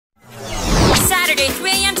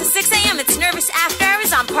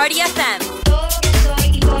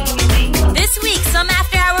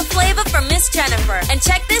Jennifer. And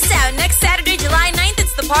check this out, next Saturday, July 9th,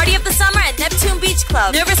 it's the party of the summer at Neptune Beach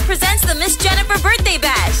Club. Nervous presents the Miss Jennifer Birthday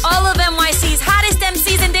Bash. All of NYC's hottest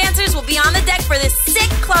MCs and dancers will be on the deck for this sick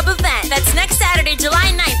club event. That's next Saturday,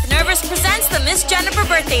 July 9th. Nervous presents the Miss Jennifer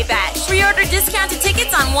Birthday Bash. Pre-order discounted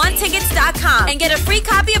tickets on onetickets.com and get a free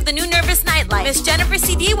copy of the new Nervous Nightlife, Miss Jennifer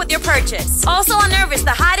CD with your purchase. Also on Nervous,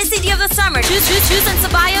 the hottest CD of the summer, Juice and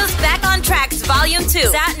Ceballos Back on Tracks Volume 2.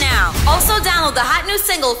 It's out now. Also download the hot new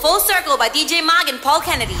single Full Circle by DJ Mog and Paul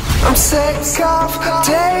Kennedy. I'm sick of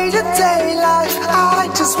day-to-day life.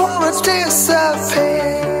 I just wanna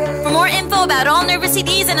disappear. For more info about all Nervous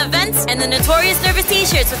CDs and events and the notorious Nervous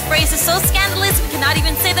t-shirts with phrases so scandalous we cannot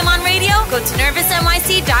even say them on radio, go to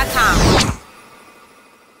nervousnyc.com.